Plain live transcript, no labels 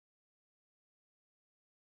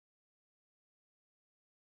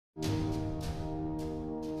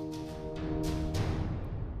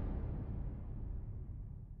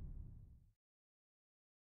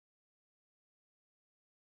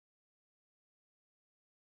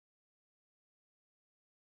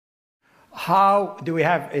How do we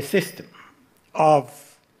have a system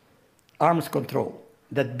of arms control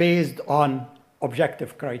that based on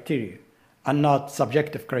objective criteria and not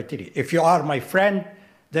subjective criteria? If you are my friend,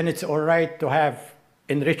 then it's all right to have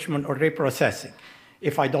enrichment or reprocessing.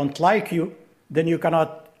 If I don't like you, then you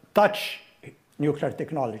cannot touch nuclear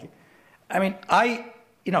technology. I mean,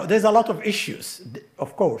 there's a lot of issues,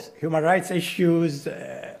 of course, human rights issues,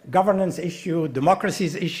 governance issues,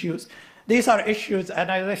 democracies issues. These are issues,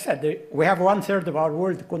 and as I said, we have 1/3 of our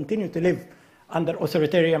world continue to live under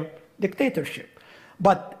authoritarian dictatorship.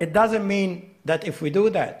 But it doesn't mean that if we do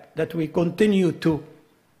that, that we continue to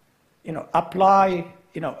apply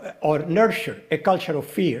or nurture a culture of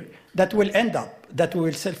fear that will end up, that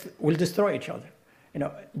will destroy each other.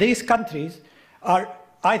 These countries are,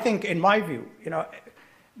 I think, in my view,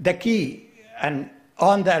 the key, and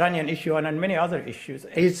on the Iranian issue and on many other issues,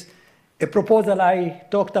 is a proposal I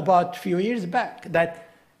talked about a few years back, that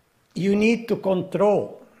you need to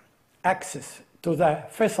control access to the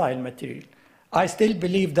fissile material. I still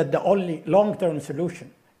believe that the only long-term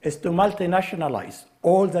solution is to multinationalize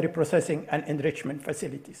all the reprocessing and enrichment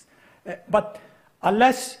facilities. But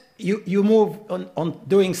unless you move on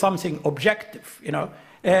doing something objective,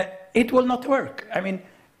 it will not work. I mean,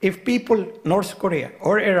 if people, North Korea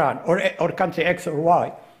or Iran or country X or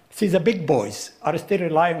Y, see the big boys are still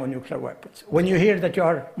relying on nuclear weapons, when you hear that you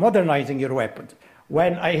are modernizing your weapons,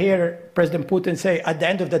 when I hear President Putin say, at the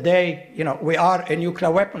end of the day, we are a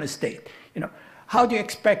nuclear weapon state, how do you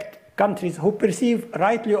expect countries who perceive,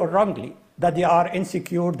 rightly or wrongly, that they are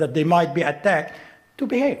insecure, that they might be attacked, to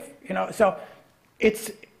behave? So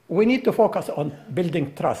we need to focus on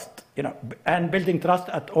building trust, and building trust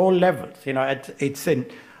at all levels. It's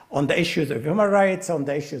on the issues of human rights, on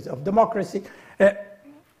the issues of democracy.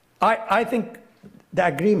 I think the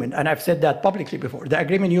agreement, and I've said that publicly before, the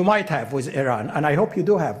agreement you might have with Iran, and I hope you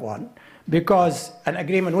do have one, because an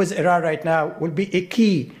agreement with Iran right now will be a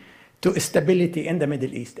key to stability in the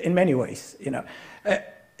Middle East in many ways.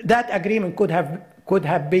 That agreement could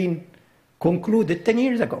have been concluded 10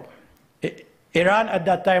 years ago. Iran at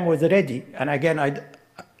that time was ready, and again,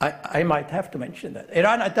 I might have to mention that.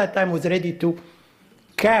 Iran at that time was ready to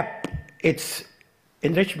cap its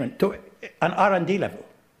enrichment to an R&D level.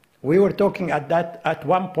 We were talking at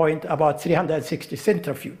one point about 360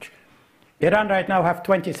 centrifuge. Iran right now have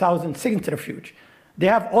 20,000 centrifuge. They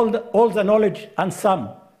have all the knowledge and some,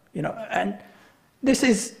 and this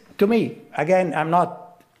is, to me, again, I'm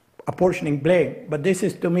not apportioning blame, but this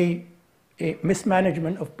is, to me, a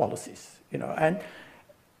mismanagement of policies, and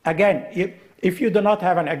again, if you do not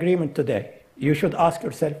have an agreement today, you should ask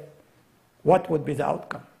yourself, what would be the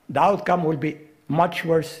outcome? The outcome will be much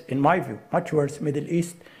worse, in my view, much worse. Middle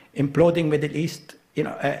East, imploding Middle East,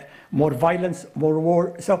 more violence, more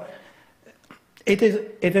war. So it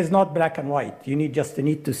is not black and white. You need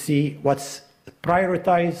to see what's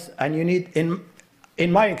prioritized, and you need,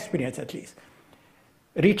 in my experience at least,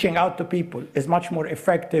 reaching out to people is much more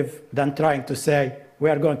effective than trying to say, we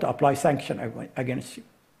are going to apply sanction against you.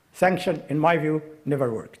 Sanction, in my view,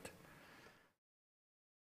 never worked.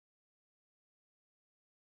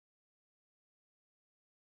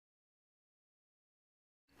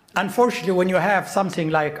 Unfortunately, when you have something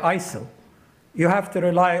like ISIL, you have to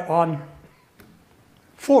rely on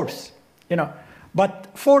force, But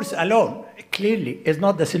force alone, clearly, is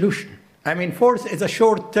not the solution. I mean, force is a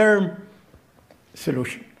short-term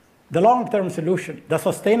solution. The long-term solution, the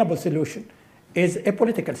sustainable solution, is a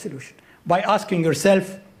political solution. By asking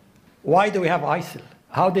yourself, why do we have ISIL?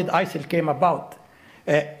 How did ISIL came about?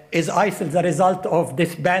 Is ISIL the result of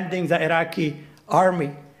disbanding the Iraqi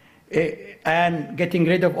army and getting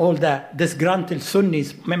rid of all the disgruntled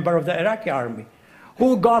Sunnis, member of the Iraqi army?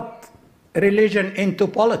 Who got religion into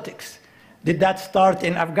politics? Did that start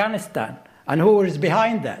in Afghanistan? And who is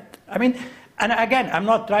behind that? I mean, and again, I'm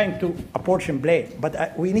not trying to apportion blame,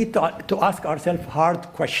 but we need to ask ourselves hard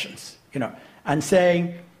questions, and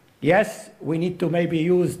saying, yes, we need to maybe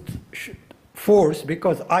use force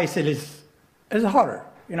because ISIL is horror,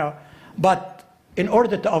 But in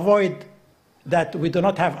order to avoid that we do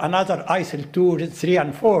not have another ISIL 2, 3,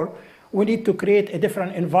 and 4, we need to create a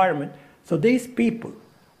different environment so these people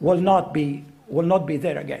will not be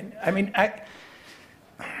there again. I mean,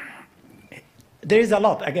 there is a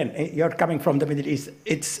lot. Again, you're coming from the Middle East.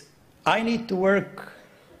 I need to work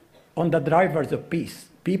on the drivers of peace.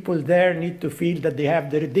 People there need to feel that they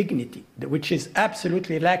have their dignity, which is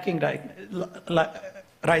absolutely lacking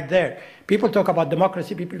right there. People talk about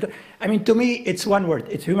democracy. I mean, to me, it's one word.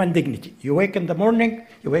 It's human dignity. You wake up in the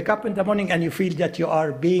morning, and you feel that you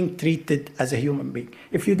are being treated as a human being.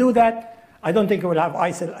 If you do that, I don't think we will have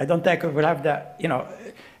ISIL. I don't think we will have the,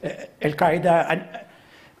 Al-Qaeda.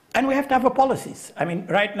 And we have to have policies. I mean,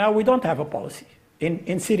 right now, we don't have a policy.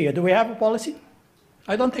 In Syria, do we have a policy?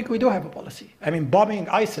 I don't think we do have a policy. I mean, bombing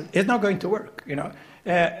ISIL is not going to work,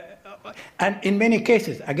 and in many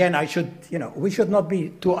cases, again, we should not be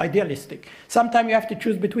too idealistic. Sometimes you have to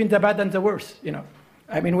choose between the bad and the worst,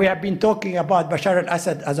 I mean, we have been talking about Bashar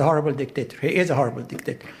al-Assad as a horrible dictator. He is a horrible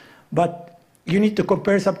dictator. But you need to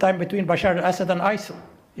compare sometime between Bashar al-Assad and ISIL,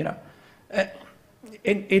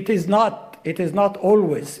 It is not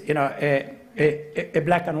always, a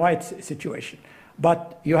black and white situation.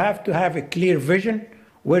 But you have to have a clear vision.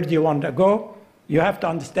 Where do you want to go? You have to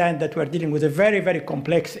understand that we're dealing with a very, very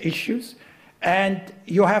complex issues. And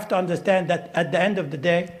you have to understand that at the end of the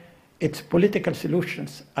day, it's political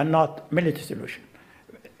solutions and not military solutions.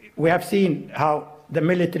 We have seen how the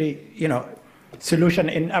military, solution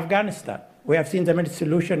in Afghanistan. We have seen the military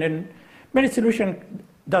solution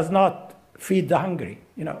does not feed the hungry,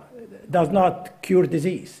 does not cure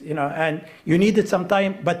disease, and you need it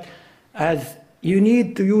sometime, but as you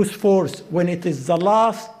need to use force when it is the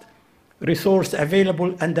last resource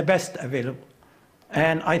available and the best available.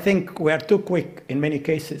 And I think we are too quick in many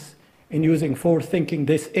cases in using force, thinking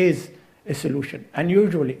this is a solution. And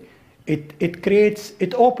usually it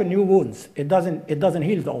opens new wounds. It doesn't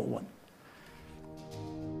heal the old one.